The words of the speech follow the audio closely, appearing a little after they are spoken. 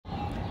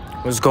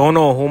What's going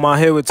on? Who am I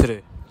here with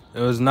today? It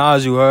was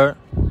Nazzy, you heard?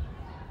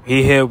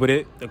 He here with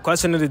it. The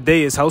question of the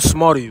day is, how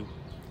smart are you?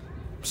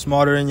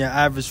 Smarter than your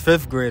average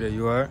 5th grader,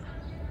 you heard?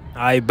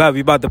 I bet we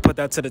about to put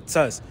that to the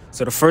test.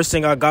 So the first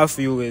thing I got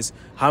for you is,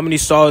 how many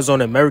stars on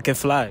the American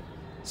flag?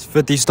 It's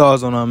 50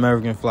 stars on the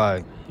American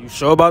flag. You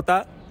sure about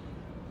that?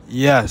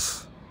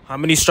 Yes. How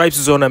many stripes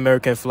is on the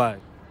American flag?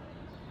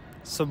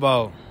 It's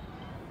about...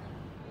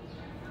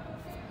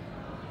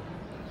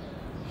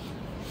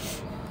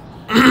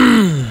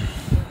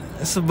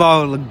 it's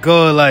about a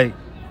good, like,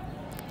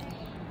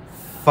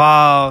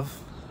 5,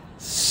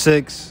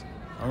 6,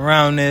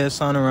 around there,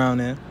 something around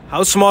there.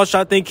 How smart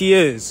y'all think he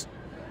is?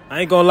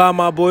 I ain't gonna lie,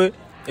 my boy.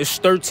 It's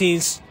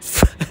 13...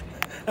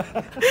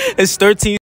 it's 13